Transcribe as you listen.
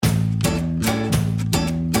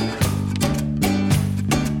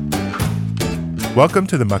Welcome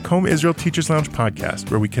to the Makom Israel Teachers Lounge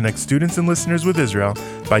podcast, where we connect students and listeners with Israel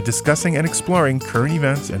by discussing and exploring current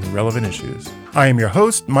events and relevant issues. I am your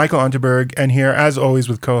host, Michael Unterberg, and here, as always,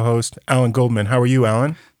 with co-host Alan Goldman. How are you,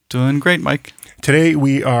 Alan? Doing great, Mike. Today,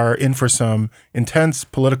 we are in for some intense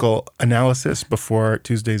political analysis before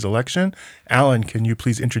Tuesday's election. Alan, can you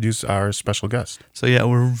please introduce our special guest? So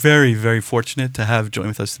we're very, very fortunate to have join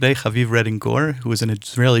with us today Haviv Rettig, who is an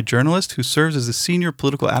Israeli journalist who serves as a senior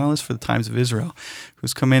political analyst for the Times of Israel,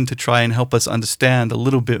 who's come in to try and help us understand a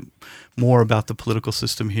little bit more about the political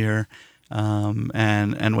system here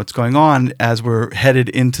and what's going on as we're headed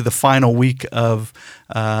into the final week of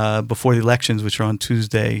before the elections, which are on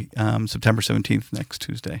Tuesday, September 17th, next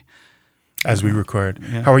Tuesday. As we record.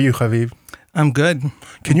 Yeah. How are you, Haviv? I'm good.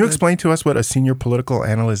 Can you explain to us what a senior political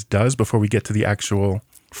analyst does before we get to the actual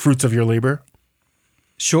fruits of your labor?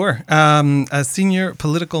 Sure. A senior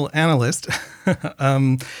political analyst,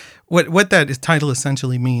 what that title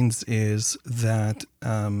essentially means is that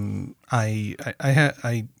I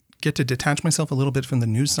get to detach myself a little bit from the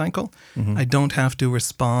news cycle. Mm-hmm. I don't have to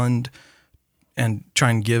respond and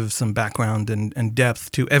try and give some background and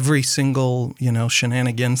depth to every single,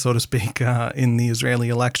 shenanigan, so to speak, in the Israeli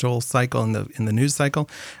electoral cycle, in the news cycle.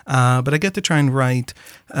 But I get to try and write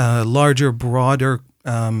larger, broader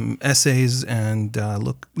essays and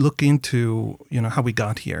look into how we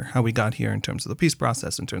got here in terms of the peace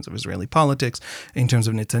process, in terms of Israeli politics, in terms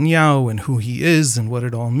of Netanyahu and who he is and what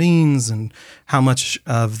it all means and how much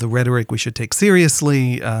of the rhetoric we should take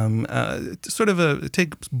seriously.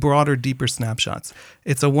 Take broader, deeper snapshots.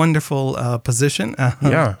 It's a wonderful position.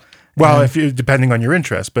 Yeah. Well, depending on your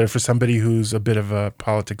interest, but for somebody who's a bit of a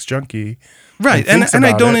politics junkie, right, and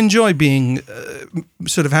I don't enjoy being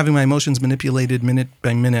sort of having my emotions manipulated minute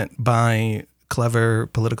by minute by clever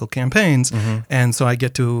political campaigns, and so I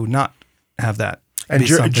get to not have that. And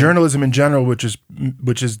journalism in general, which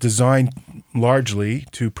is designed largely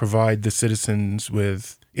to provide the citizens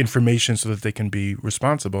with information so that they can be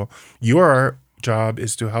responsible. Your job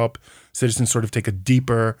is to help citizens sort of take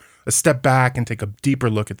a step back and take a deeper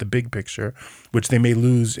look at the big picture, which they may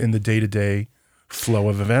lose in the day-to-day flow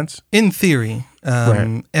of events. In theory,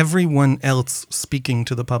 everyone else speaking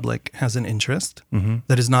to the public has an interest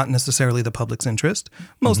that is not necessarily the public's interest.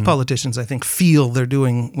 Most politicians, I think, feel they're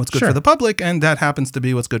doing what's good for the public, and that happens to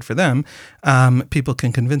be what's good for them. People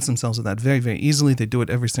can convince themselves of that very, very easily. They do it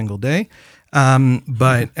every single day.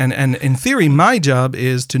 But in theory, my job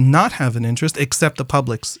is to not have an interest except the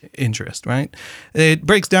public's interest, right? It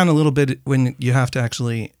breaks down a little bit when you have to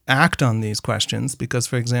actually act on these questions because,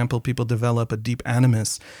 for example, people develop a deep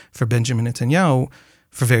animus for Benjamin Netanyahu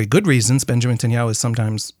for very good reasons. Benjamin Netanyahu is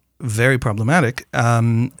sometimes very problematic,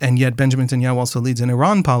 and yet Benjamin Netanyahu also leads an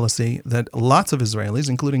Iran policy that lots of Israelis,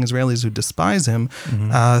 including Israelis who despise him,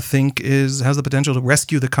 think has the potential to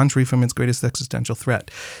rescue the country from its greatest existential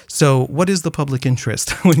threat. So what is the public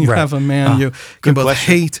interest when you have a man you can both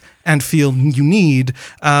hate and feel you need,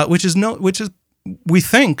 which is we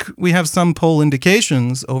think we have some poll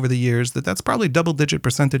indications over the years that's probably double-digit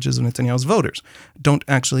percentages of Netanyahu's voters don't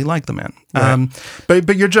actually like the man. Right.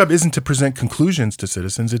 But your job isn't to present conclusions to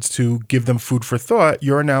citizens. It's to give them food for thought.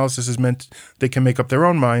 Your analysis is meant they can make up their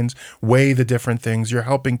own minds, weigh the different things. You're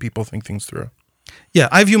helping people think things through. Yeah,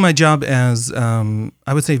 I view my job as, I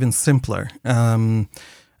would say, even simpler.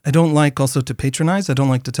 I don't like also to patronize. I don't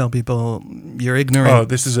like to tell people you're ignorant. Oh,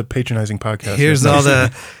 this is a patronizing podcast.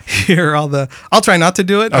 I'll try not to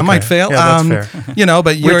do it. Okay. I might fail. Yeah, that's fair.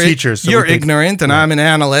 But we're teachers, so you're ignorant and I'm an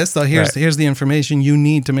analyst. So here's the information you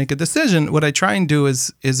need to make a decision. What I try and do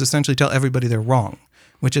is essentially tell everybody they're wrong,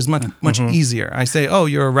 which is much easier. I say, oh,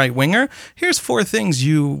 you're a right-winger. Here's 4 things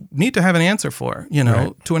you need to have an answer for.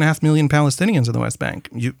 2.5 million Palestinians in the West Bank.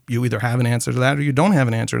 You either have an answer to that or you don't have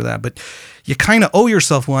an answer to that. But you kind of owe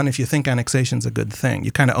yourself one if you think annexation's a good thing.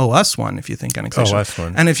 You kind of owe us one if you think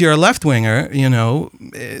annexation. And if you're a left-winger,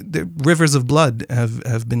 the rivers of blood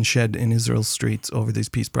have been shed in Israel's streets over these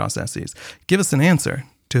peace processes. Give us an answer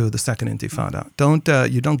to the second intifada.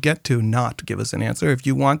 You don't get to not give us an answer if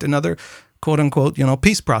you want another quote-unquote,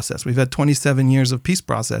 peace process. We've had 27 years of peace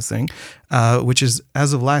processing, which is,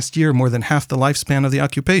 as of last year, more than half the lifespan of the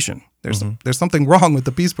occupation. There's something wrong with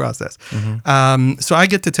the peace process. So I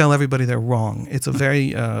get to tell everybody they're wrong. It's a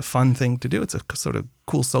very fun thing to do. It's a sort of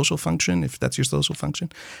cool social function, if that's your social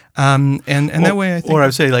function. That way, I think... Or I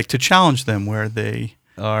would say, to challenge them where they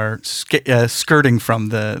are skirting from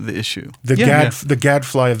the issue. The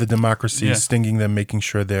gadfly of the democracy stinging them, making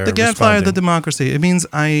sure they're the gadfly of the democracy. It means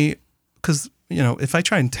because if I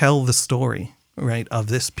try and tell the story, right, of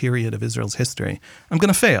this period of Israel's history, I'm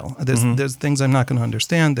going to fail. There's things I'm not going to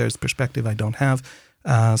understand. There's perspective I don't have.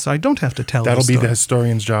 So I don't have to tell. That'll be story. the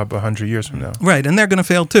historian's job 100 years from now. Right, and they're going to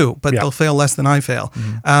fail too, but they'll fail less than I fail.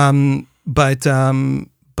 But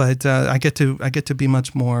I get to be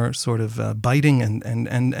much more sort of biting,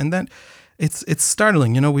 and that it's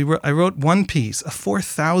startling. I wrote one piece, a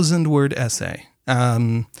 4,000-word essay,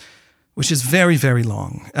 which is very, very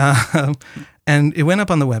long. And it went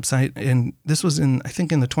up on the website, and this was in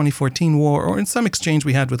the 2014 war, or in some exchange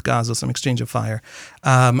we had with Gaza, some exchange of fire,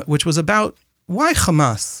 which was about why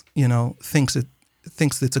Hamas, thinks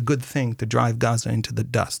it's a good thing to drive Gaza into the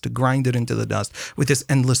dust, to grind it into the dust with this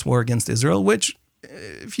endless war against Israel, which,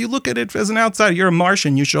 if you look at it as an outsider, you're a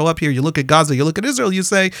Martian, you show up here, you look at Gaza, you look at Israel, you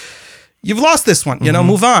say, you've lost this one,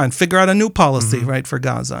 move on, figure out a new policy, right, for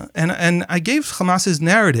Gaza. And I gave Hamas's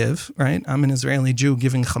narrative, right? I'm an Israeli Jew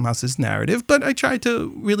giving Hamas's narrative, but I tried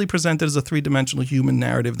to really present it as a three-dimensional human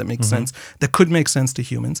narrative that makes sense, that could make sense to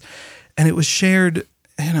humans. And it was shared,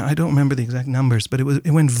 I don't remember the exact numbers, but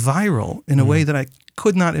it went viral in a way that I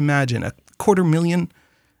could not imagine. 250,000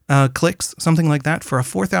 clicks, something like that, for a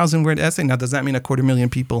 4,000-word essay. Now, does that mean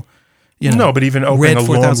 250,000 people no, but even opening a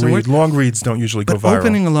long read. Long reads don't usually go viral. But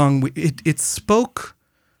opening a long read, it spoke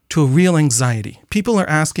to a real anxiety. People are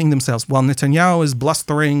asking themselves, well, Netanyahu is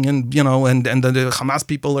blustering and the Hamas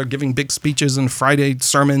people are giving big speeches and Friday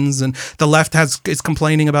sermons and the left is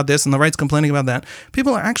complaining about this and the right's complaining about that.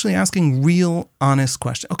 People are actually asking real, honest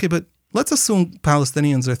questions. Okay, but let's assume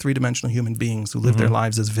Palestinians are three-dimensional human beings who live their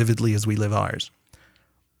lives as vividly as we live ours.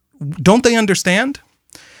 Don't they understand?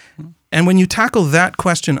 And when you tackle that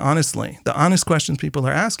question honestly, the honest questions people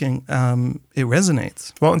are asking, it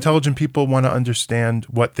resonates. Well, intelligent people want to understand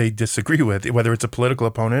what they disagree with, whether it's a political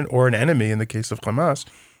opponent or an enemy. In the case of Hamas,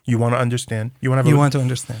 you want to understand. You want to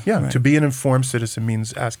understand. Yeah, right. To be an informed citizen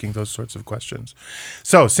means asking those sorts of questions.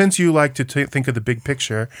 So, since you like to think of the big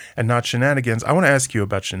picture and not shenanigans, I want to ask you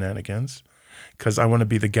about shenanigans, because I want to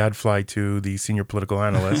be the gadfly to the senior political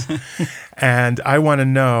analyst, and I want to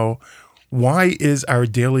know, why is our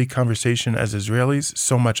daily conversation as Israelis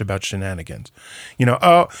so much about shenanigans?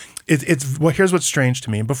 Here's what's strange to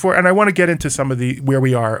me. And I want to get into some of where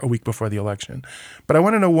we are a week before the election, but I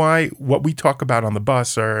want to know why what we talk about on the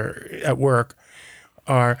bus or at work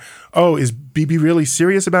are, is Bibi really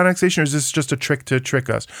serious about annexation, or is this just a trick to trick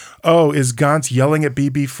us? Is Gantz yelling at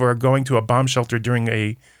Bibi for going to a bomb shelter during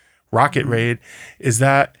a rocket raid? Is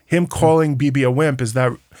that him calling Bibi a wimp?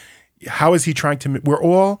 How is he trying to? We're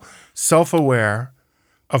all self-aware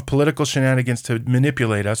of political shenanigans to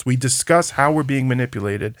manipulate us. We discuss how we're being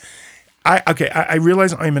manipulated. I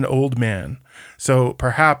realize I'm an old man, so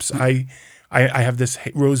perhaps I have this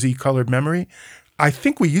rosy-colored memory. I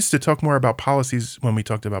think we used to talk more about policies when we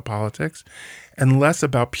talked about politics and less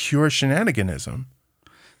about pure shenaniganism.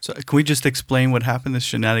 So can we just explain what happened, this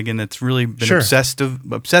shenanigan that's really been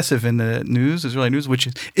obsessive in the news, Israeli news, which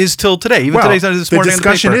is till today. Even today's this morning. The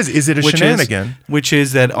discussion is it a shenanigan? Which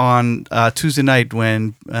is that on Tuesday night,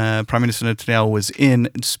 when Prime Minister Netanyahu was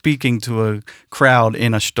speaking to a crowd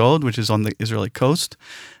in Ashdod, which is on the Israeli coast,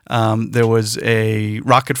 there was a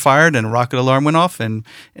rocket fired and a rocket alarm went off, and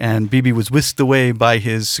Bibi was whisked away by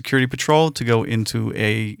his security patrol to go into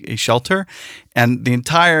a shelter, and the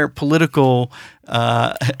entire political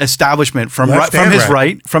establishment from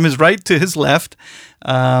his right to his left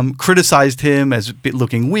criticized him as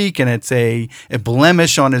looking weak, and it's a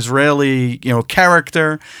blemish on Israeli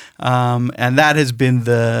character, and that has been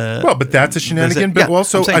but that's a shenanigan. But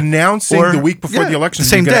also announcing the week before the election, the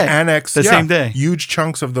same day, annex same day, huge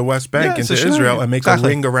chunks of the West Bank into Israel and make a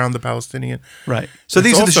ring around the Palestinian. Right. So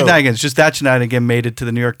these are the shenanigans. Just that shenanigan made it to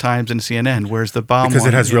the New York Times and CNN, whereas the bomb because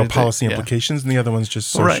it has real policy implications, and the other one's just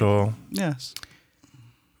social. Right. Yes.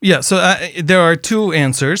 Yeah. So there are two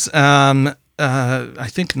answers. I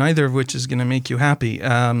think neither of which is going to make you happy.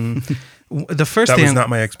 The first that was not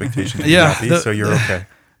my expectation. So you're okay.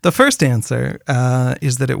 The first answer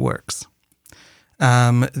is that it works.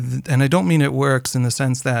 And I don't mean it works in the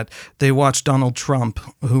sense that they watched Donald Trump,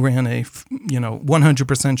 who ran a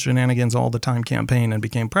 100% shenanigans all the time campaign and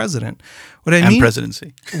became president.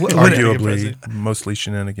 Presidency. Arguably, mostly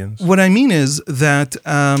shenanigans. What I mean is that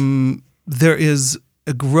there is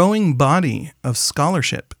a growing body of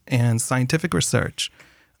scholarship and scientific research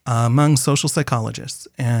among social psychologists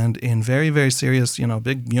and in very, very serious,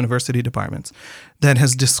 big university departments that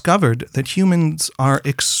has discovered that humans are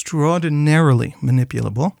extraordinarily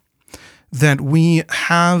manipulable, that we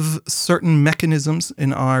have certain mechanisms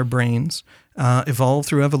in our brains evolved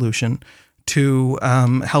through evolution to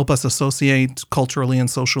help us associate culturally and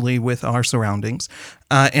socially with our surroundings,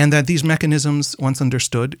 and that these mechanisms, once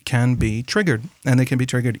understood, can be triggered, and they can be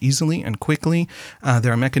triggered easily and quickly.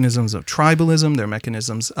 There are mechanisms of tribalism. There are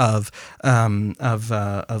mechanisms of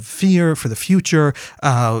fear for the future.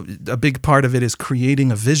 A big part of it is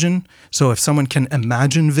creating a vision. So if someone can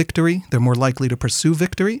imagine victory, they're more likely to pursue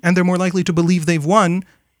victory, and they're more likely to believe they've won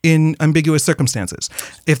in ambiguous circumstances,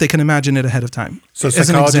 if they can imagine it ahead of time. So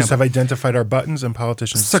psychologists have identified our buttons and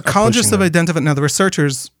politicians Psychologists have identified. Now, the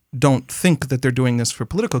researchers don't think that they're doing this for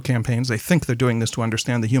political campaigns. They think they're doing this to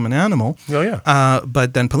understand the human animal. Oh, yeah.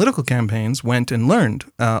 But then political campaigns went and learned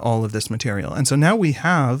all of this material. And so now we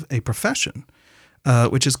have a profession,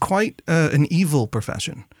 which is quite an evil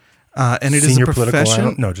profession. And it senior is a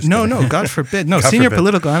profession. No, God forbid. No, God senior forbid.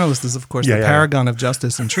 political analyst is, of course, the paragon of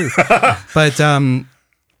justice and truth.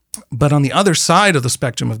 But on the other side of the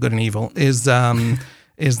spectrum of good and evil is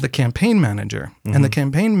the campaign manager. Mm-hmm. And the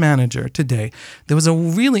campaign manager today, there was a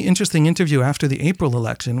really interesting interview after the April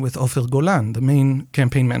election with Ofer Golan, the main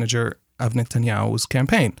campaign manager of Netanyahu's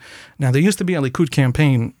campaign. Now, there used to be a Likud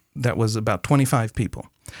campaign that was about 25 people.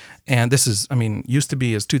 And this is, used to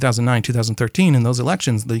be as 2009, 2013, in those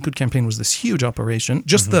elections, the Likud campaign was this huge operation.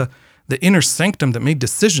 Just the inner sanctum that made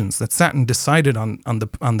decisions, that sat and decided on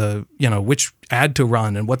the which ad to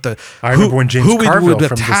run and what I remember when James Carville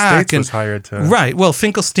from the States was hired to. Right. Well,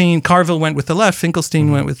 Carville went with the left,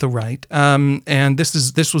 Finkelstein went with the right. And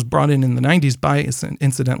this was brought in the 90s by,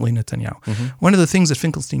 incidentally, Netanyahu. Mm-hmm. One of the things that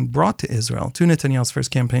Finkelstein brought to Israel, to Netanyahu's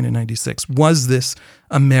first campaign in 96, was this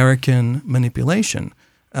American manipulation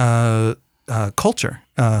culture,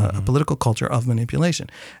 a political culture of manipulation.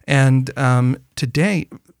 And today,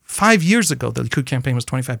 5 years ago, the Likud campaign was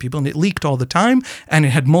 25 people, and it leaked all the time, and it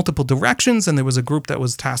had multiple directions, and there was a group that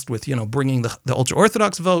was tasked with, bringing the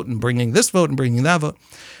ultra-Orthodox vote and bringing this vote and bringing that vote.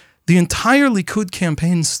 The entire Likud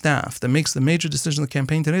campaign staff that makes the major decisions of the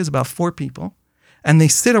campaign today is about 4 people, and they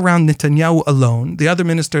sit around Netanyahu alone. The other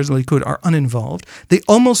ministers of Likud are uninvolved. They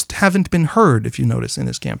almost haven't been heard, if you notice, in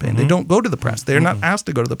this campaign. Mm-hmm. They don't go to the press. They're not asked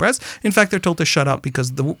to go to the press. In fact, they're told to shut up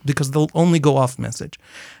because they'll only go off message.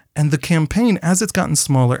 And the campaign, as it's gotten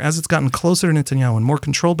smaller, as it's gotten closer to Netanyahu and more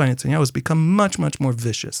controlled by Netanyahu, has become much, much more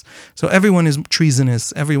vicious. So everyone is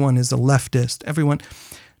treasonous. Everyone is a leftist.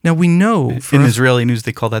 Now, we know... In Israeli news,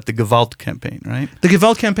 they call that the Gewalt campaign, right? The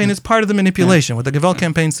Gewalt campaign is part of the manipulation. What the Gewalt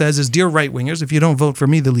campaign says is, dear right-wingers, if you don't vote for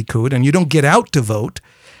me, the Likud, and you don't get out to vote,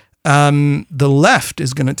 the left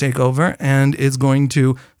is going to take over and is going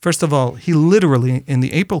to... First of all, he literally, in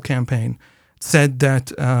the April campaign, said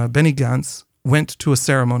that Benny Gantz went to a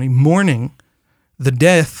ceremony mourning the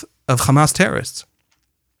death of Hamas terrorists,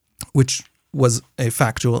 which was a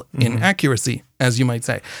factual inaccuracy, as you might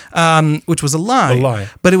say, which was a lie.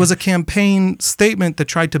 But it was a campaign statement that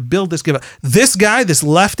tried to build this. This guy, this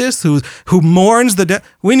leftist who mourns the death,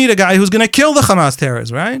 we need a guy who's going to kill the Hamas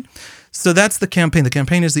terrorists, right? So that's the campaign. The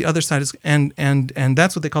campaign is the other side, and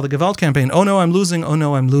that's what they call the Gewalt campaign. Oh no, I'm losing. Oh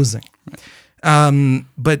no, I'm losing.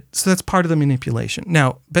 Right. So that's part of the manipulation.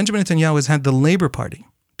 Now, Benjamin Netanyahu has had the Labor Party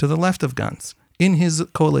to the left of Gantz in his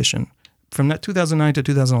coalition from 2009 to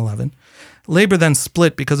 2011. Labor then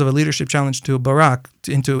split because of a leadership challenge to Barak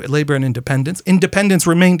into Labor and Independence. Independence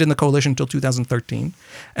remained in the coalition until 2013.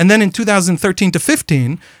 And then in 2013 to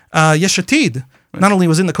 15, Yesh Atid not only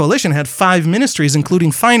was in the coalition, had 5 ministries,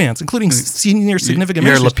 including finance, including senior significant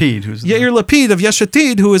ministries. Yair Lapid of Yesh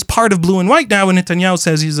Atid, who is part of Blue and White now, and Netanyahu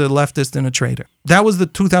says he's a leftist and a traitor. That was the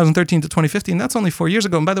 2013 to 2015. That's only 4 years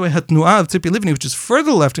ago. And by the way, Hatnuah of Tzipi Livni, which is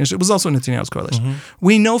further left, it was also Netanyahu's coalition. Mm-hmm.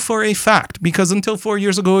 We know for a fact, because until 4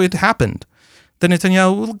 years ago it happened, that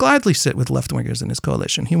Netanyahu will gladly sit with left-wingers in his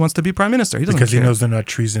coalition. He wants to be prime minister. He doesn't care. Because he knows they're not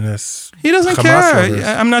treasonous. He doesn't Hamas care. lovers.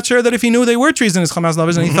 I'm not sure that if he knew they were treasonous Hamas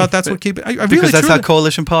lovers and he thought that's what keep it. Because that's how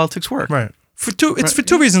coalition politics work. Right. For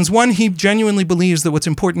two reasons. One, he genuinely believes that what's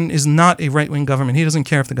important is not a right-wing government. He doesn't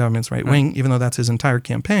care if the government's right-wing, even though that's his entire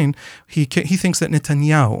campaign. He thinks that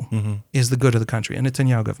Netanyahu is the good of the country, a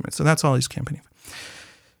Netanyahu government. So that's all he's campaigning for.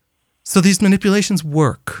 So these manipulations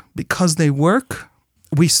work. Because they work,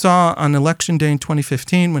 we saw on election day in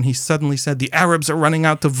 2015 when he suddenly said the Arabs are running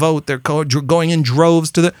out to vote. They're going in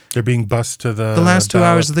droves to They're being bused to the last 2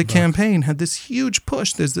 hours of the campaign had this huge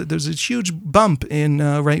push. There's a huge bump in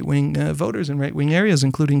right-wing voters in right-wing areas,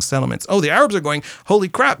 including settlements. Oh, the Arabs are going, holy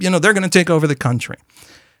crap, they're going to take over the country.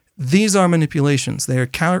 These are manipulations. They are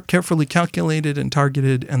carefully calculated and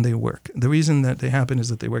targeted, and they work. The reason that they happen is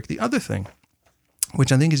that they work. The other thing,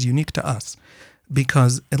 which I think is unique to us,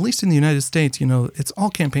 because at least in the United States, it's all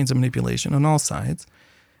campaigns of manipulation on all sides.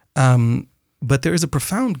 But there is a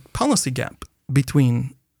profound policy gap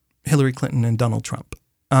between Hillary Clinton and Donald Trump.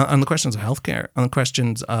 on the questions of healthcare, on the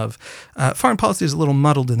questions of foreign policy is a little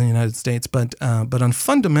muddled in the United States, but on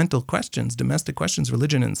fundamental questions, domestic questions,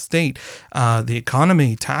 religion and state, the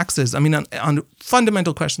economy, taxes, I mean, on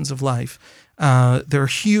fundamental questions of life, there are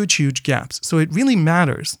huge, huge gaps. So it really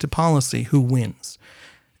matters to policy who wins.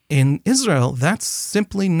 In Israel, that's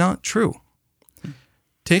simply not true.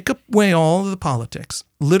 Take away all of the politics,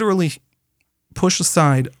 literally push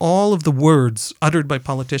aside all of the words uttered by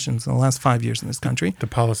politicians in the last 5 years in this country. The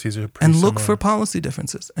policies are pretty and look similar. for policy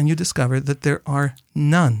differences, and you discover that there are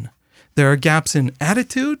none. There are gaps in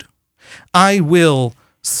attitude. I will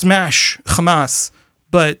smash Hamas,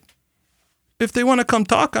 but if they want to come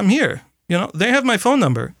talk, I'm here. You know, they have my phone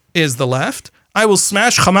number. Is the left? I will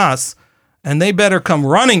smash Hamas, and they better come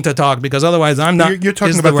running to talk because otherwise I'm not. You're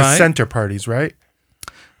talking about the center parties, right?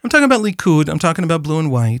 I'm talking about Likud. I'm talking about blue and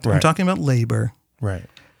white. Right. I'm talking about labor. Right.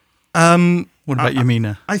 What about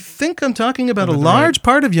Yamina? I think I'm talking about a large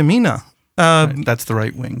part of Yamina. That's the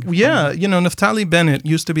right wing. Yeah, you know, Naftali Bennett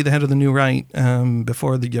used to be the head of the New Right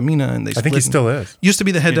before the Yamina, and they split. I think he still is. Used to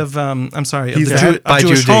be the head of, I'm sorry, of He's the the head by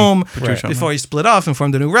Jewish Judy. Home Right. before he split off and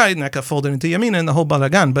formed the New Right, and that got folded into Yamina and the whole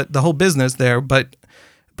balagan, but the whole business there. But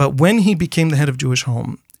when he became the head of Jewish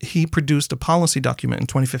Home, he produced a policy document in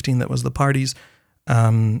 2015 that was the party's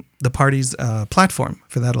platform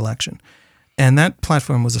for that election. And that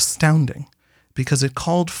platform was astounding because it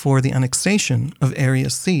called for the annexation of Area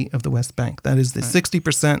C of the West Bank. That is the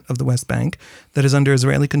 60% of the West Bank that is under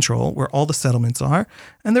Israeli control, where all the settlements are.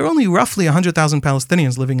 And there are only roughly 100,000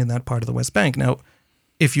 Palestinians living in that part of the West Bank. Now,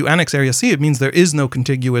 if you annex Area C, it means there is no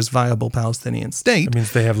contiguous viable Palestinian state. It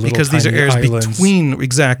means they have little because these are tiny areas islands. between,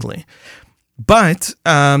 exactly. But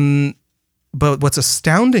what's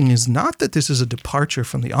astounding is not that this is a departure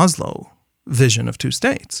from the Oslo vision of two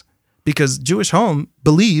states, because Jewish Home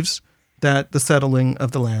believes that the settling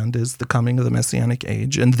of the land is the coming of the Messianic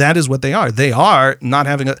age, and that is what they are. They are not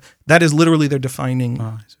having that is literally their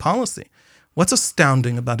defining policy. What's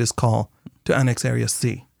astounding about his call to annex Area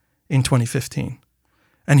C in 2015?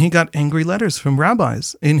 And he got angry letters from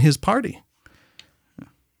rabbis in his party.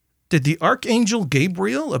 Did the archangel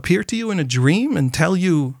Gabriel appear to you in a dream and tell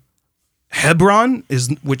you Hebron,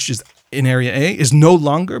 which is in Area A, is no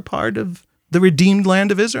longer part of the redeemed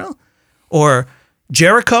land of Israel? Or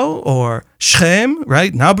Jericho or Shechem,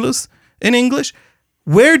 right? Nablus in English.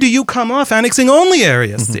 Where do you come off annexing only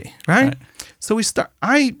Area C, right? So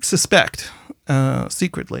I suspect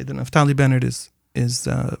secretly that Naftali Bennett is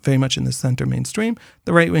very much in the center mainstream.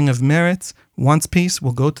 The right wing of Meretz wants peace.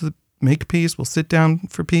 We'll go to make peace. We'll sit down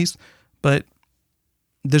for peace. But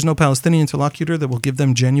there's no Palestinian interlocutor that will give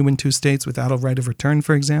them genuine two states without a right of return,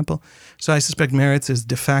 for example. So I suspect Meretz is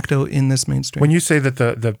de facto in this mainstream. When you say that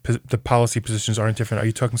the policy positions aren't different, are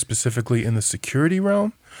you talking specifically in the security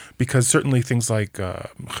realm? Because certainly things like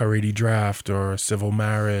Haredi draft or civil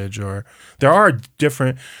marriage, or there are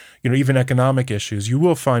different, even economic issues. You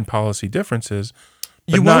will find policy differences,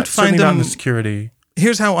 but you won't find them not in the security.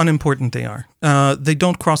 Here's how unimportant they are. They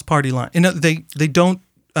don't cross party lines. They don't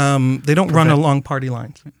run along party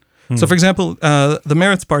lines. So, for example, the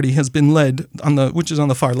Meretz party has been led which is on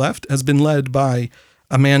the far left, has been led by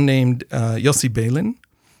a man named Yossi Beilin,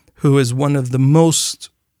 who is one of the most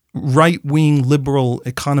right-wing liberal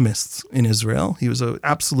economists in Israel. He was an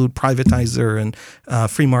absolute privatizer and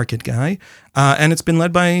free market guy, and it's been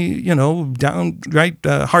led by downright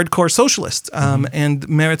hardcore socialists. And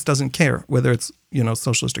Meretz doesn't care whether it's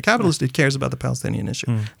socialist or capitalist. It cares about the Palestinian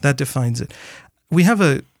issue. That defines it.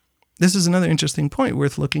 This is another interesting point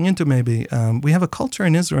worth looking into maybe. We have a culture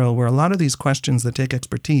in Israel where a lot of these questions that take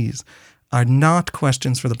expertise are not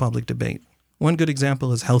questions for the public debate. One good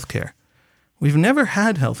example is healthcare. We've never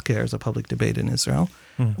had healthcare as a public debate in Israel.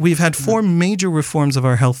 We've had 4 major reforms of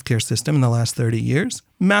our healthcare system in the last 30 years.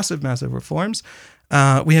 Massive, massive reforms.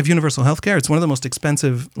 We have universal healthcare. It's one of the most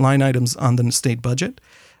expensive line items on the state budget.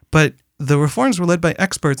 But the reforms were led by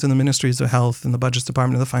experts in the ministries of health and the budgets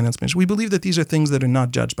department and the finance ministry. We believe that these are things that are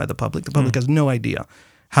not judged by the public. The public has no idea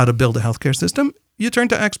how to build a healthcare system. You turn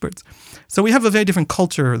to experts. So we have a very different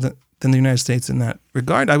culture than the United States in that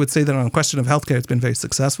regard. I would say that on the question of healthcare, it's been very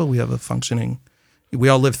successful. We have we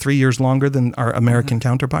all live 3 years longer than our American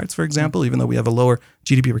counterparts, for example, even though we have a lower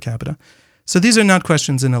GDP per capita. So these are not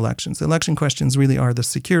questions in elections. The election questions really are the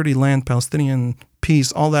security, land, Palestinian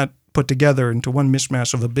peace, all that put together into one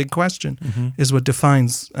mishmash of a big question is what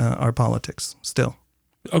defines our politics still.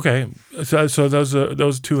 Okay. So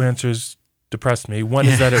those 2 answers depressed me. One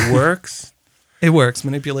is that it works. It works.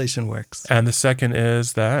 Manipulation works. And the second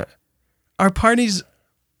is that? Our parties,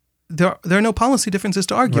 there are no policy differences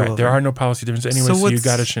to argue over. There are no policy differences anyway, so you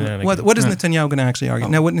got a shenanigan. What is Netanyahu going to actually argue?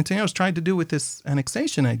 Now, what Netanyahu's tried to do with this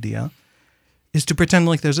annexation idea is to pretend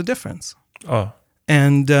like there's a difference. Oh.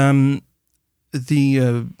 And the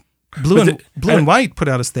Blue and White put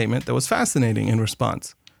out a statement that was fascinating in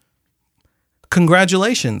response.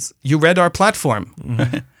 Congratulations, you read our platform.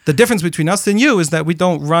 Mm-hmm. The difference between us and you is that we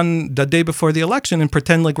don't run the day before the election and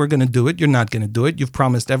pretend like we're going to do it. You're not going to do it. You've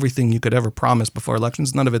promised everything you could ever promise before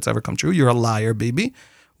elections. None of it's ever come true. You're a liar, Bibi.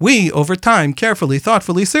 We, over time, carefully,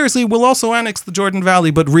 thoughtfully, seriously, will also annex the Jordan Valley,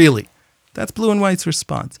 but really. That's Blue and White's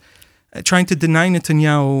response. Trying to deny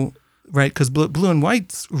Netanyahu, right? Because Blue and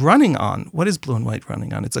White's running on. What is Blue and White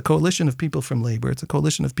running on? It's a coalition of people from labor. It's a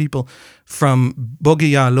coalition of people from Bogi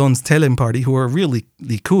Ya'alon's Telem party who are really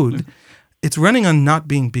Likud. Mm-hmm. It's running on not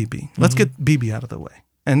being Bibi. Let's get Bibi out of the way.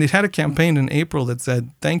 And it had a campaign in April that said,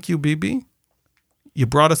 thank you, Bibi. You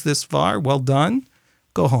brought us this far. Well done.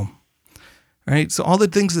 Go home. Right? So all the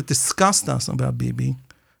things that disgust us about Bibi,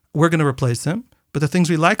 we're going to replace him. But the things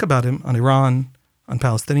we like about him on Iran, on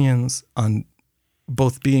Palestinians, on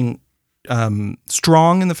both being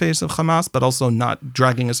strong in the face of Hamas, but also not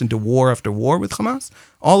dragging us into war after war with Hamas.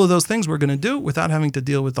 All of those things we're going to do without having to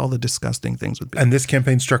deal with all the disgusting things with Bibi. And this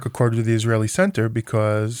campaign struck a chord with the Israeli center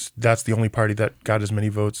because that's the only party that got as many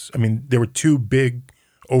votes. I mean, there were two big,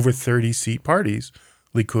 over 30-seat parties,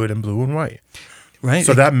 Likud and Blue and White. Right.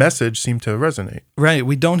 So that message seemed to resonate. Right.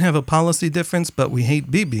 We don't have a policy difference, but we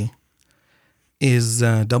hate Bibi. Is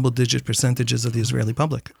double-digit percentages of the Israeli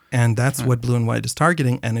public. And that's what Blue and White is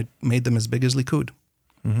targeting, and it made them as big as Likud,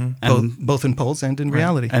 both in polls and in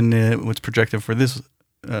reality. And what's projected for this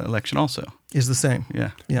election also is the same. Yeah.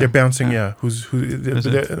 They're bouncing, what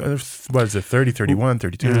is it, 30, 31,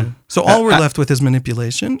 32? Yeah. So all we're left with is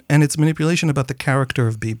manipulation, and it's manipulation about the character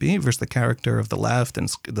of Bibi versus the character of the left and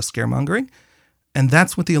the scaremongering. And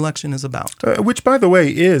that's what the election is about. Which, by the way,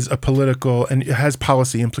 is a political and it has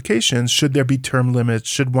policy implications. Should there be term limits?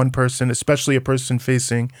 Should one person, especially a person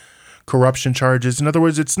facing corruption charges? In other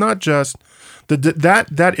words, it's not just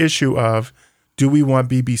that issue of do we want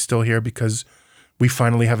Bibi still here because we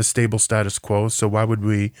finally have a stable status quo, so why would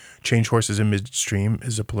we change horses in midstream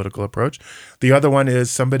is a political approach. The other one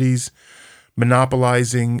is somebody's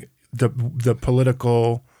monopolizing the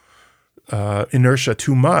political inertia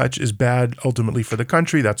too much is bad ultimately for the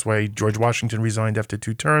country. That's why George Washington resigned after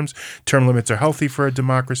 2 terms. Term limits are healthy for a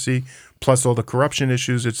democracy. Plus all the corruption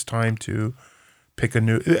issues, it's time to pick a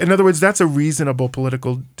new... In other words, that's a reasonable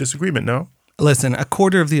political disagreement, no? Listen, a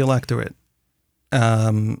quarter of the electorate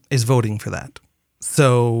is voting for that.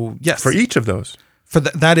 So, yes. For each of those.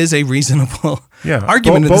 That is a reasonable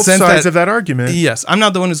argument. Both sides of that argument. Yes. I'm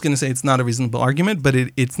not the one who's going to say it's not a reasonable argument, but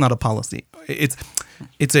it's not a policy.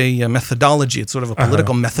 It's a methodology. It's sort of a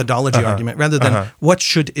political methodology argument rather than what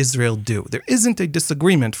should Israel do. There isn't a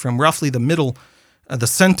disagreement from roughly the middle, the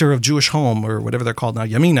center of Jewish home, or whatever they're called now,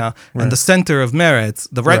 Yamina, and the center of Meretz.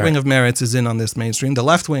 The right wing of Meretz is in on this mainstream. The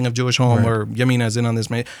left wing of Jewish home, or Yamina, is in on this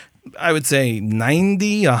mainstream. I would say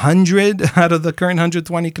 90, 100 out of the current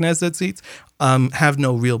 120 Knesset seats have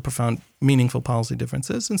no real profound, meaningful policy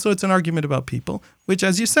differences. And so it's an argument about people, which,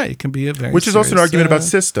 as you say, can be a very Which is also an argument about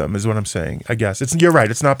system, is what I'm saying, I guess. You're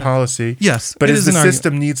right, it's not policy. Yes. But the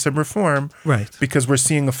system needs some reform. Right. Because we're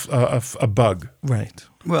seeing a bug. Right.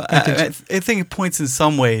 Well, I think it points in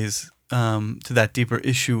some ways to that deeper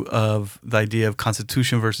issue of the idea of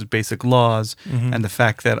constitution versus basic laws, and the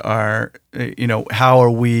fact that how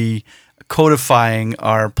are we codifying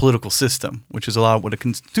our political system, which is a lot of what a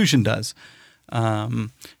constitution does.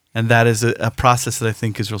 And that is a process that I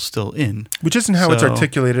think Israel's still in. Which isn't how it's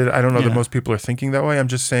articulated. I don't know that most people are thinking that way. I'm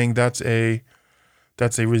just saying that's a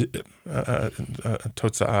totza'ah,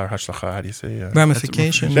 hashlacha, how do you say?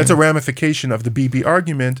 Ramification. That's a ramification of the Bibi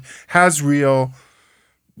argument, has real,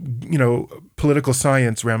 political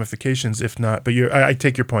science ramifications, if not. But I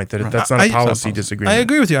take your point that that's not a policy disagreement. I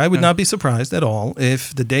agree with you. I would not be surprised at all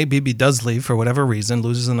if the day Bibi does leave for whatever reason,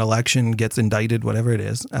 loses an election, gets indicted, whatever it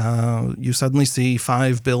is, you suddenly see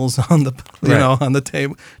 5 bills on the on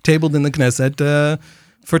the tabled in the Knesset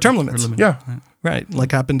for term limits. Yeah. Right,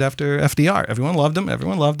 like happened after FDR. Everyone loved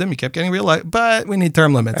him. He kept getting reelected, but we need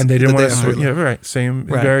term limits. And they didn't want to. Same.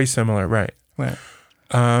 Right. Very similar. Right. Right.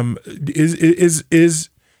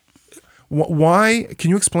 Why? Can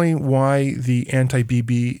you explain why the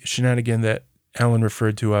anti-Bibi shenanigan that Alan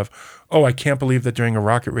referred to I can't believe that during a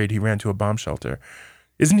rocket raid he ran to a bomb shelter.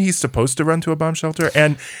 Isn't he supposed to run to a bomb shelter?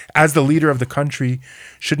 And as the leader of the country,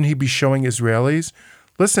 shouldn't he be showing Israelis,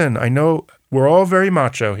 listen, I know we're all very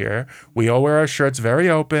macho here. We all wear our shirts very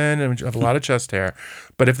open and we have a lot of chest hair.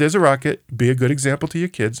 But if there's a rocket, be a good example to your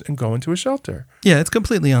kids and go into a shelter. Yeah, it's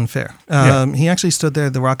completely unfair. He actually stood there.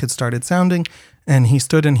 The rocket started sounding, and he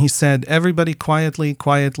stood and he said, everybody quietly,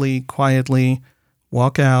 quietly, quietly,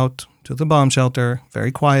 walk out to the bomb shelter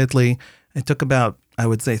very quietly. It took about, I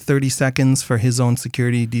would say, 30 seconds for his own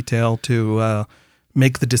security detail to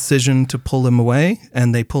make the decision to pull him away,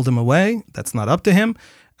 and they pulled him away. That's not up to him.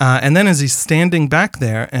 And then as he's standing back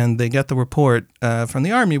there and they get the report from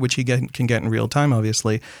the army, which he can get in real time,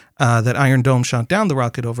 obviously, that Iron Dome shot down the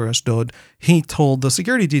rocket over Ashdod, he told the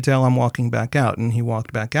security detail, I'm walking back out. And he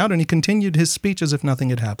walked back out and he continued his speech as if nothing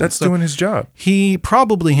had happened. That's doing his job. He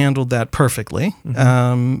probably handled that perfectly,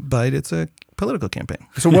 but it's a political campaign.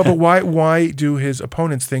 So but why do his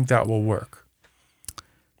opponents think that will work?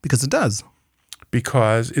 Because it does.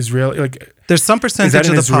 Because Israeli, there's some percentage is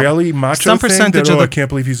that an of the Israeli macho some thing percentage that, of the, I can't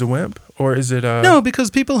believe he's a wimp? Or is it No,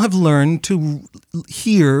 because people have learned to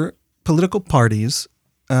hear political parties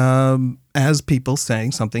as people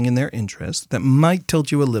saying something in their interest that might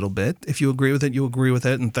tilt you a little bit. If you agree with it, you agree with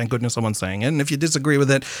it, and thank goodness someone's saying it. And if you disagree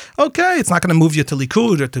with it, okay, it's not going to move you to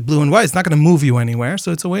Likud or to blue and white. It's not going to move you anywhere.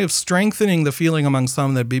 So it's a way of strengthening the feeling among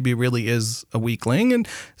some that Bibi really is a weakling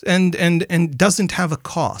and doesn't have a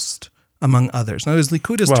cost among others. Now, as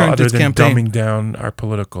Likud has turned its campaign, dumbing down our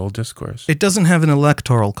political discourse, it doesn't have an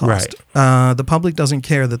electoral cost. Right. The public doesn't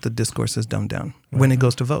care that the discourse is dumbed down when it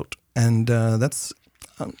goes to vote, and that's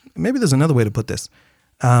maybe there's another way to put this.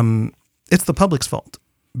 It's the public's fault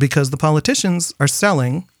because the politicians are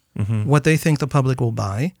selling what they think the public will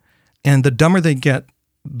buy, and the dumber they get,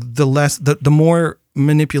 the more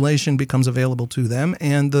manipulation becomes available to them,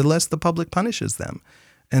 and the less the public punishes them.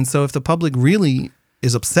 And so, if the public really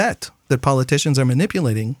is upset that politicians are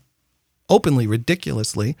manipulating openly,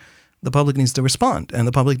 ridiculously, the public needs to respond, and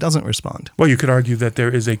the public doesn't respond. Well, you could argue that there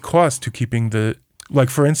is a cost to keeping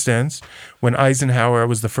for instance, when Eisenhower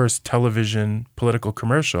was the first television political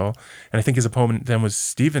commercial, and I think his opponent then was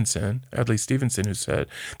Stevenson, Adlai Stevenson,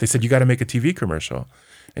 they said, you got to make a TV commercial.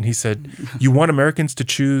 And he said, you want Americans to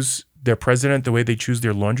choose their president the way they choose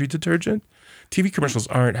their laundry detergent? TV commercials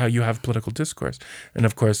aren't how you have political discourse. And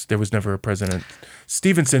of course, there was never a President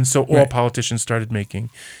Stevenson, so all politicians started making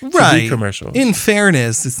TV commercials. In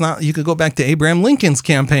fairness, it's not. You could go back to Abraham Lincoln's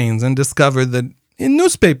campaigns and discover that in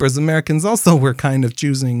newspapers, Americans also were kind of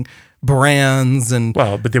choosing brands and.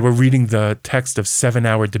 Well, but they were reading the text of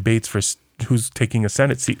 7-hour debates for who's taking a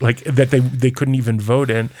Senate seat, like that they couldn't even vote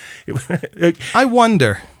in. I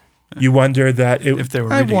wonder. You wonder that if they were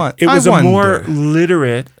reading. It was a more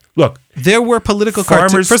literate. Look, there were political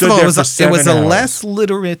cartoons. First of all, it was a less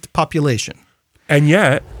literate population, and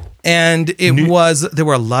yet, there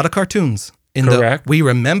were a lot of cartoons in correct. We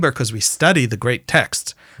remember because we study the great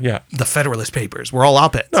texts. Yeah, the Federalist Papers were all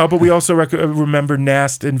op-eds. No, but we also remember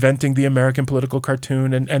Nast inventing the American political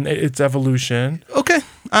cartoon and its evolution. Okay,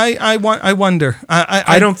 I wonder.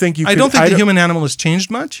 I don't think you. I don't think the human animal has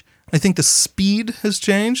changed much. I think the speed has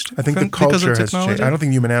changed. I think the culture has changed. I don't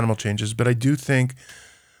think human animal changes, but I do think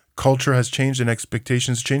culture has changed and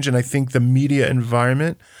expectations change, and I think the media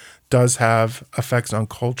environment does have effects on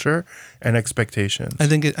culture and expectations. I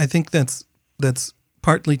think that's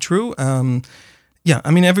partly true.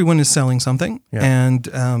 I mean, everyone is selling something, and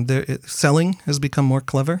selling has become more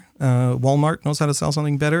clever. Walmart knows how to sell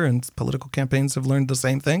something better, and political campaigns have learned the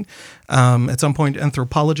same thing. At some point,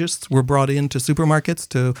 anthropologists were brought into supermarkets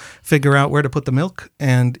to figure out where to put the milk,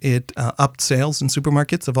 and it upped sales in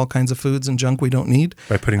supermarkets of all kinds of foods and junk we don't need.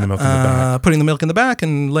 By putting the milk in the back. Putting the milk in the back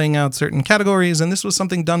and laying out certain categories. And this was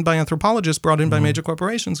something done by anthropologists brought in by major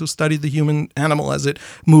corporations who studied the human animal as it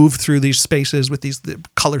moved through these spaces with these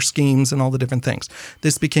color schemes and all the different things.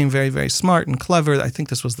 This became very, very smart and clever. I think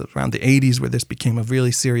this was around the 80s where this became a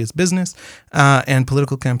really serious business, and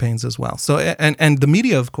political campaigns as well. So, and the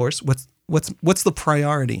media, of course, what's the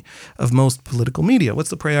priority of most political media? What's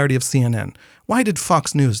the priority of CNN? Why did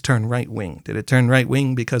Fox News turn right-wing? Did it turn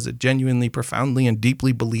right-wing because it genuinely, profoundly, and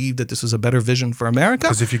deeply believed that this was a better vision for America?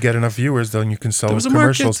 Because if you get enough viewers, then you can sell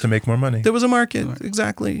commercials to make more money. There was a market,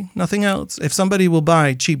 exactly. Nothing else. If somebody will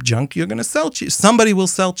buy cheap junk, you're going to sell cheap. Somebody will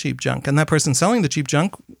sell cheap junk, and that person selling the cheap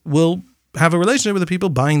junk will have a relationship with the people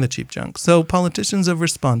buying the cheap junk. So politicians have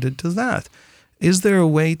responded to that. Is there a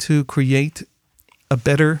way to create a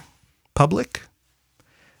better public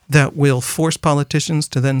that will force politicians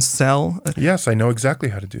to then sell? Yes, I know exactly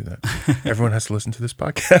how to do that. Everyone has to listen to this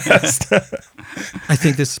podcast. I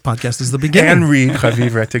think this podcast is the beginning. And read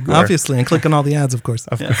Haviv, Rettig. Obviously, and click on all the ads, of course.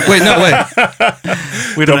 Wait, no, wait.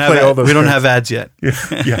 We don't have ads yet.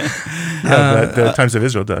 Yeah. the Times of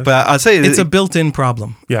Israel does. But I'll say it's a built-in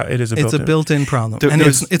problem. Yeah, it is It's a built-in problem. And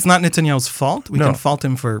it's not Netanyahu's fault. We can fault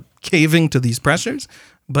him for caving to these pressures,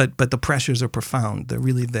 but the pressures are profound. They're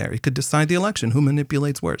really there. It could decide the election. Who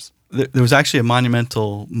manipulates worse? There was actually a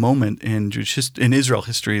monumental moment in Israel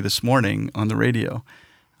history this morning on the radio,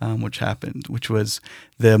 which was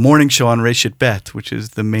the morning show on Reshit Bet, which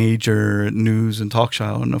is the major news and talk show.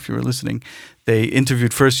 I don't know if you were listening. They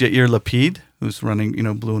interviewed first Yair Lapid, who's running,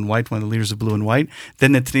 Blue and White, one of the leaders of Blue and White.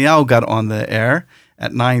 Then Netanyahu got on the air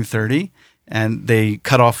at 9:30, and they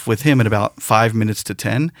cut off with him at about 5 minutes to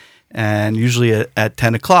 10. And usually at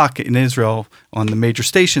 10 o'clock in Israel, on the major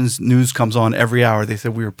stations, news comes on every hour. They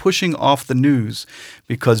said, we were pushing off the news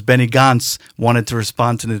because Benny Gantz wanted to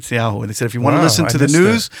respond to Netanyahu. And they said, if you want to listen to the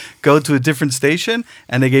news, go to a different station.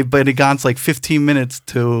 And they gave Benny Gantz like 15 minutes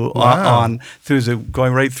to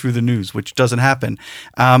going right through the news, which doesn't happen.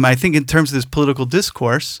 I think in terms of this political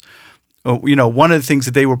discourse, one of the things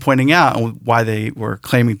that they were pointing out and why they were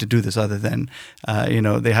claiming to do this, other than,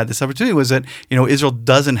 they had this opportunity, was that, Israel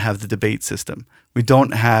doesn't have the debate system. We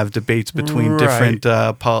don't have debates between different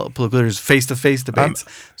political leaders, face-to-face debates.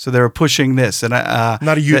 So they were pushing this. And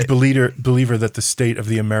not a huge believer that the state of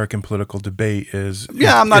the American political debate is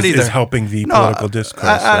helping the political discourse.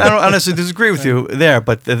 I don't honestly disagree with you there,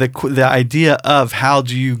 but the idea of how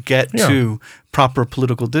do you get to proper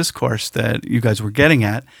political discourse that you guys were getting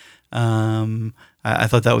at, I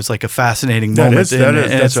thought that was like a fascinating moment. That's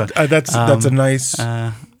a nice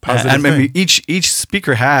positive thing. Each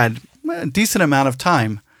speaker had a decent amount of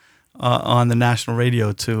time on the national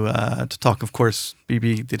radio to talk. Of course,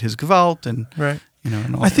 Bibi did his gewalt and right.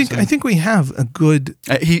 And all I think we have a good.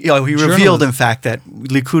 He revealed, in fact, that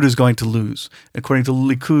Likud is going to lose, according to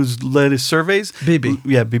Likud's latest surveys. Bibi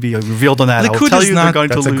revealed on that. Likud I'll tell you, they're going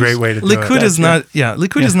that's to lose. a great way to do Likud it. is not. Yeah,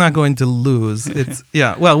 Likud is not going to lose. It's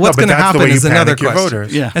Well, what's going to happen is another question.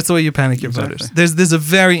 Yeah, that's the way you panic your voters. There's a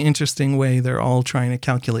very interesting way they're all trying to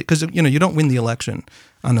calculate, because you don't win the election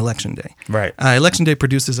on election day. Right. Election day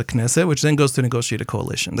produces a Knesset, which then goes to negotiate a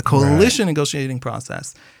coalition. The coalition negotiating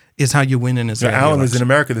process is how you win in Israel. Alan was in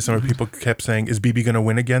America this summer. People kept saying, "Is Bibi going to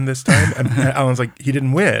win again this time?" And Alan's like, "He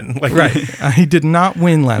didn't win." Right. He did not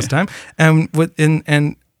win last time. And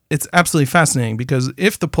it's absolutely fascinating, because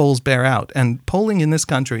if the polls bear out, and polling in this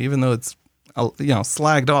country, even though it's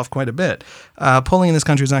slagged off quite a bit, polling in this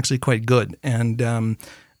country is actually quite good. And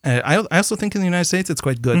I also think in the United States it's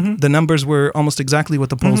quite good. Mm-hmm. The numbers were almost exactly what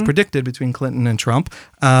the polls predicted between Clinton and Trump.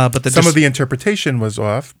 But some of the interpretation was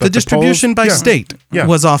off. But the distribution by state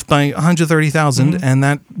was off by 130,000, and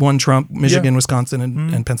that won Trump, Michigan, Wisconsin,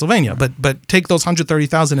 and Pennsylvania. But take those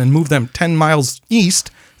 130,000 and move them 10 miles east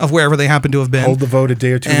of wherever they happen to have been. Hold the vote a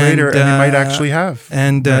day or two later, and you might actually have.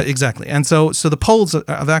 And exactly. And so the polls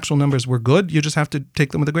of actual numbers were good. You just have to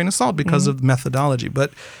take them with a grain of salt because of methodology.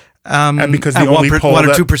 But and because the only poll 1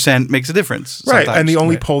 or 2% makes a difference, right? And the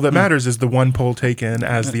only poll that matters is the one poll taken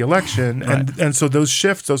as the election, and so those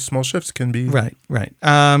small shifts can be right.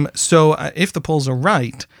 So if the polls are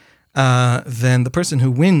right, then the person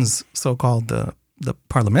who wins so-called the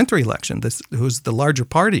parliamentary election, who's the larger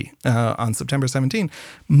party on September 17,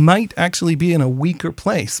 might actually be in a weaker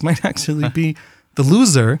place. Might actually be the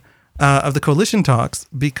loser of the coalition talks,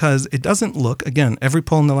 because it doesn't look, again, every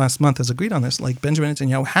poll in the last month has agreed on this, like Benjamin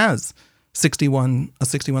Netanyahu has a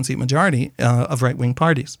 61-seat majority of right-wing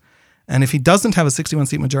parties. And if he doesn't have a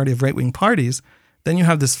 61-seat majority of right-wing parties, then you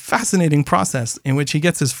have this fascinating process in which he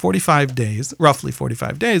gets his 45 days, roughly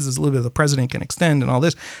 45 days, there's a little bit of the president can extend and all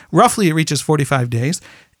this. Roughly it reaches 45 days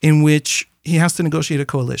in which he has to negotiate a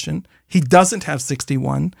coalition. He doesn't have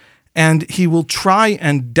 61, and he will try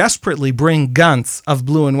and desperately bring Gantz of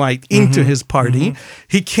Blue and White into his party.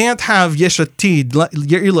 He can't have Yesh Atid,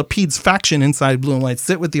 Yair Lapid's faction inside Blue and White,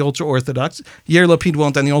 sit with the ultra-Orthodox. Yair Lapid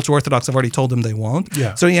won't, and the ultra-Orthodox have already told him they won't.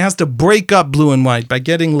 Yeah. So he has to break up Blue and White by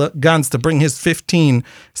getting Gantz to bring his 15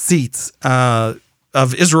 seats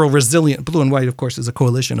of Israel resilient. Blue and White, of course, is a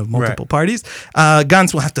coalition of multiple parties.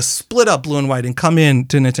 Gantz will have to split up Blue and White and come in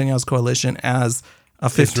to Netanyahu's coalition as a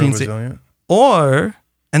 15 seat.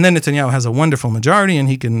 And then Netanyahu has a wonderful majority, and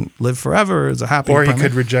he can live forever as a happy. Or he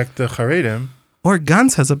could reject the Haredim. Or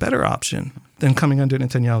Gantz has a better option than coming under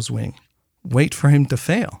Netanyahu's wing. Wait for him to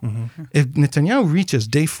fail. If Netanyahu reaches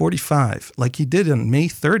day 45, like he did on May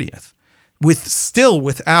 30th,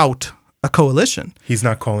 without a coalition, he's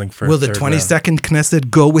not calling for. Will the 22nd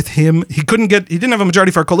Knesset go with him? He didn't have a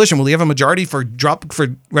majority for a coalition. Will he have a majority for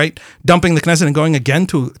dumping the Knesset and going again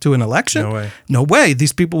to an election? No way. No way.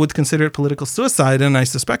 These people would consider it political suicide, and I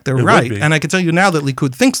suspect they're right. And I can tell you now that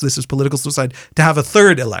Likud thinks this is political suicide to have a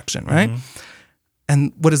third election, right? And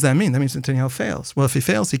what does that mean? That means Netanyahu fails. Well, if he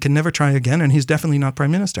fails, he can never try again, and he's definitely not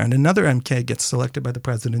prime minister. And another MK gets selected by the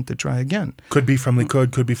president to try again. Could be from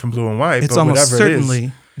Likud, could be from Blue and White, It's but almost whatever certainly it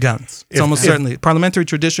is. Gantz. It's almost certainly. Parliamentary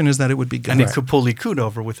tradition is that it would be Gantz. And he could pull Likud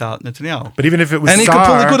over without Netanyahu. But even if it was And he could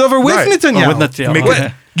pull Likud over with Netanyahu. Or with Netanyahu.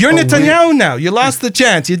 Wait, you're Netanyahu now. You lost the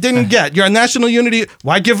chance. You didn't get. You're a national unity.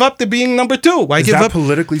 Why give up to being number two? Why Is give that up?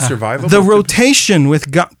 politically survivable? The rotation with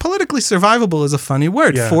politically survivable is a funny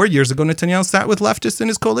word. Yeah. 4 years ago, Netanyahu sat with leftists in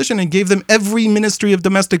his coalition and gave them every ministry of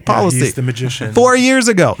domestic policy. He's the magician. 4 years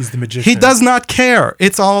ago. He's the magician. He does not care.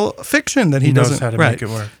 It's all fiction that he knows doesn't. how to make it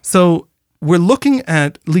work. So we're looking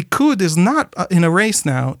at Likud is not in a race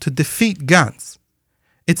now to defeat Gantz.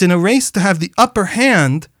 It's in a race to have the upper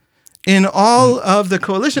hand in all of the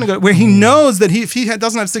coalition, where he knows that if he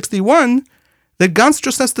doesn't have 61, that Gantz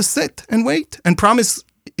just has to sit and wait and promise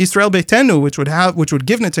Israel Beitenu, which would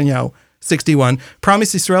give Netanyahu 61,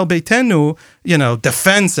 promise Israel Beitenu,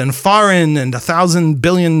 defense and foreign and 1,000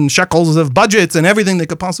 billion shekels of budgets and everything they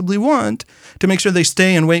could possibly want to make sure they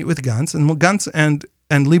stay and wait with Gantz. And Gantz and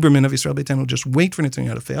Lieberman of Israel Beitenu will just wait for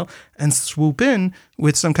Netanyahu to fail and swoop in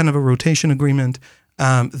with some kind of a rotation agreement.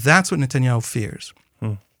 That's what Netanyahu fears.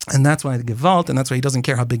 And that's why the Gewalt, and that's why he doesn't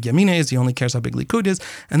care how big Yamina is, he only cares how big Likud is.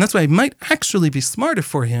 And that's why it might actually be smarter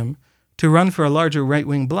for him to run for a larger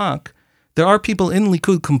right-wing bloc. There are people in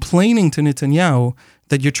Likud complaining to Netanyahu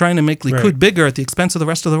that you're trying to make Likud bigger at the expense of the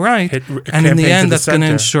rest of the right. And in the end, that's going to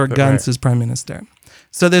ensure Gantz is prime minister.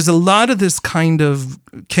 So there's a lot of this kind of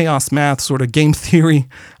chaos math sort of game theory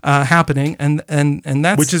happening. And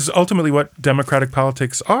that's... Which is ultimately what democratic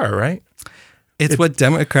politics are, right? It's what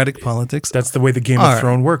democratic politics That's the way the Game of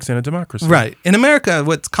Thrones works in a democracy. Right. In America,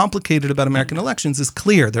 what's complicated about American elections is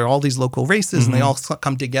clear. There are all these local races, and they all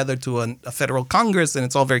come together to a federal Congress, and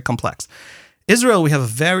it's all very complex. Israel, we have a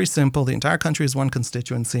very simple, the entire country is one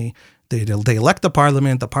constituency. They elect the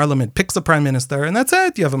parliament picks a prime minister, and that's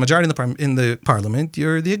it. You have a majority in the parliament.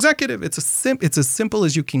 You're the executive. It's as simple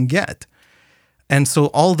as you can get. And so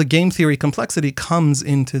all the game theory complexity comes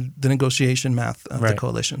into the negotiation math of the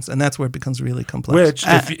coalitions, and that's where it becomes really complex. Which,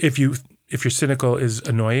 if you're cynical, is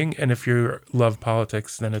annoying, and if you love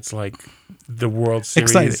politics, then it's like the World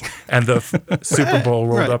Series Exciting. and the Super Bowl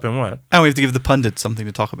rolled up in one. And we have to give the pundits something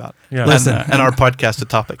to talk about. Yeah. Listen. And our podcast a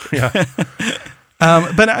topic. Yeah.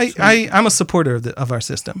 But I'm a supporter of our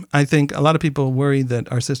system. I think a lot of people worry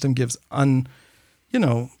that our system gives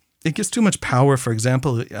it gives too much power. For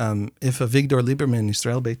example, if Avigdor Lieberman,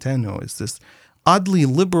 Israel Beitenu, is this oddly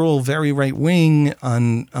liberal, very right-wing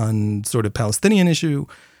on sort of Palestinian issue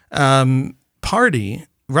party,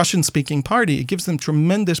 Russian-speaking party, it gives them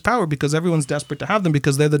tremendous power because everyone's desperate to have them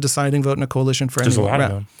because they're the deciding vote in a coalition for There's a anyone lot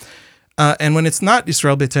of around. them. And when it's not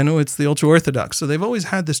Israel Beitenu, it's the ultra-Orthodox. So they've always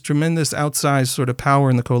had this tremendous outsized sort of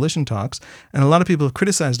power in the coalition talks. And a lot of people have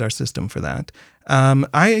criticized our system for that.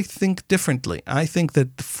 I think differently. I think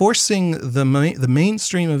that forcing the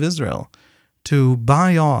mainstream of Israel to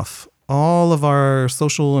buy off all of our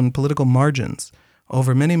social and political margins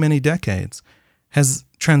over many, many decades has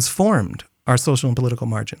transformed our social and political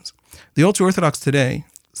margins. The ultra-Orthodox today,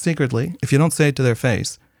 secretly, if you don't say it to their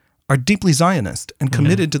face, are deeply Zionist and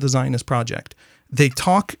committed to the Zionist project. They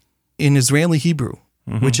talk in Israeli Hebrew,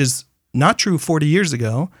 which is not true 40 years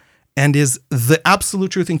ago, and is the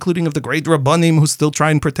absolute truth, including of the great Rabbanim who still try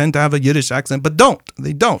and pretend to have a Yiddish accent, but don't.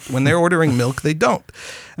 They don't. When they're ordering milk, they don't.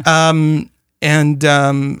 And it's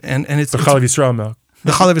The Chalav Yisrael milk.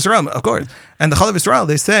 the Chalav Yisrael, of course. And the Chalav Yisrael,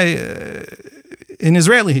 they say in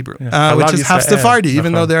Israeli Hebrew, which is half Sephardi,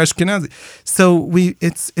 even though they're Ashkenazi. So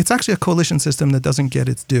it's actually a coalition system that doesn't get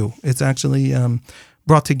its due. It's actually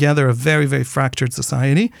brought together a very, very fractured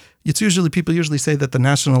society. People usually say that the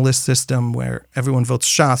nationalist system where everyone votes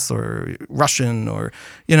Shas or Russian or,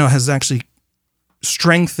 has actually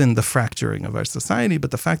strengthened the fracturing of our society.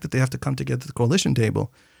 But the fact that they have to come together at the coalition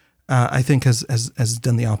table, I think has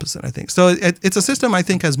done the opposite, I think. So it's a system I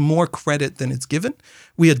think has more credit than it's given.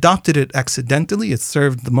 We adopted it accidentally. It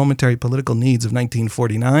served the momentary political needs of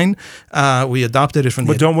 1949. We adopted it from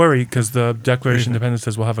But don't worry, because the Declaration of Independence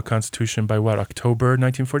says we'll have a constitution by what, October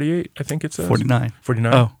 1948, I think it says? 49.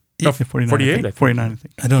 49? Oh. No, 49, 48, I think. 49, I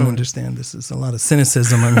think. I don't understand. This is a lot of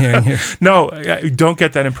cynicism I'm hearing here. No, don't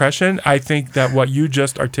get that impression. I think that what you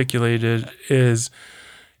just articulated is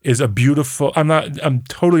a beautiful. I'm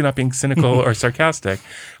totally not being cynical or sarcastic.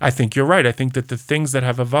 I think you're right. I think that the things that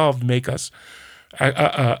have evolved make us.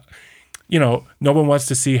 no one wants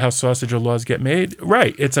to see how sausage or laws get made.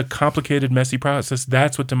 Right. It's a complicated, messy process.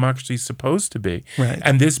 That's what democracy is supposed to be. Right.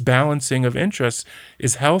 And this balancing of interests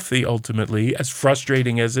is healthy, ultimately, as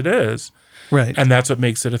frustrating as it is. Right. And that's what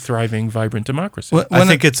makes it a thriving, vibrant democracy. I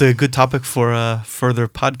think it's a good topic for a further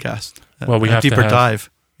podcast. Well, we a have to deeper have- dive.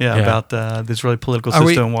 About the Israeli political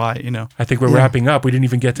system and why, I think we're wrapping up. We didn't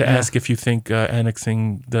even get to ask if you think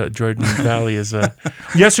annexing the Jordan Valley is a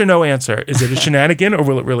yes or no answer. Is it a shenanigan or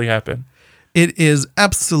will it really happen? It is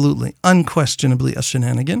absolutely, unquestionably a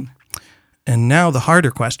shenanigan. And now the harder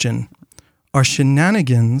question, are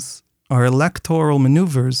shenanigans, are electoral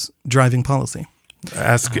maneuvers driving policy?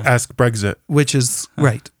 Ask Brexit. Which is,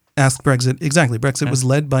 right, ask Brexit. Exactly. Brexit was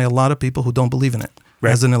led by a lot of people who don't believe in it.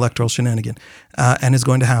 Right. As an electoral shenanigan, and is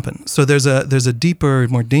going to happen. So there's a deeper,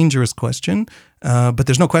 more dangerous question, but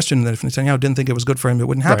there's no question that if Netanyahu didn't think it was good for him, it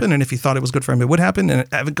wouldn't happen, and if he thought it was good for him, it would happen, and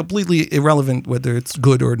it's completely irrelevant whether it's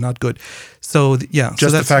good or not good. So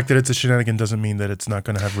just the fact that it's a shenanigan doesn't mean that it's not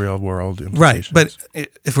going to have real world implications. Right, but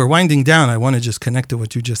if we're winding down, I want to just connect to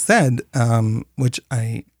what you just said, which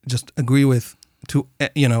I just agree with.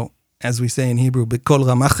 As we say in Hebrew, b'kol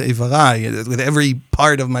ramach ivarai, with every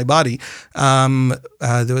part of my body.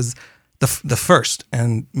 There was the first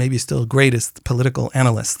and maybe still greatest political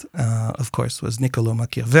analyst, of course, was Niccolo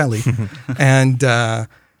Machiavelli, and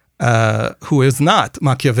who is not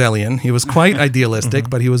Machiavellian. He was quite idealistic,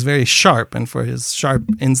 but he was very sharp, and for his sharp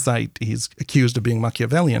insight, he's accused of being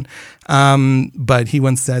Machiavellian. But he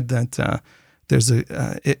once said that there's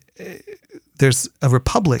a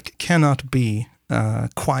republic cannot be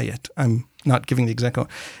quiet. I'm not giving the exact quote.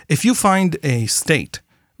 If you find a state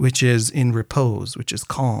which is in repose, which is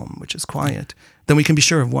calm, which is quiet, then we can be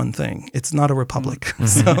sure of one thing. It's not a republic.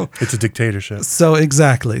 So it's a dictatorship. So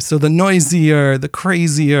exactly. So the noisier, the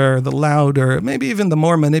crazier, the louder, maybe even the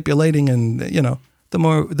more manipulating and,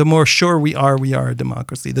 the more sure we are a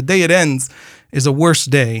democracy. The day it ends is a worse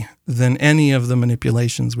day than any of the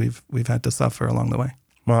manipulations we've had to suffer along the way.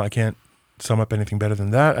 Well, I can't sum up anything better than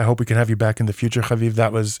that. I hope we can have you back in the future, Haviv.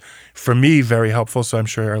 That was, for me, very helpful, so I'm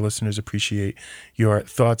sure our listeners appreciate your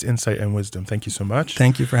thoughts, insight, and wisdom. Thank you so much.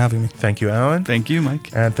 Thank you for having me. Thank you, Alan. Thank you, Mike.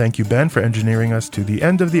 And thank you, Ben, for engineering us to the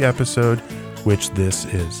end of the episode, which this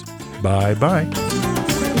is. Bye-bye.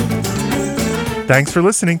 Thanks for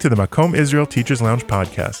listening to the Makom Israel Teachers Lounge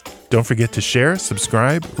podcast. Don't forget to share,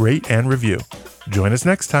 subscribe, rate, and review. Join us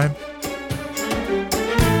next time.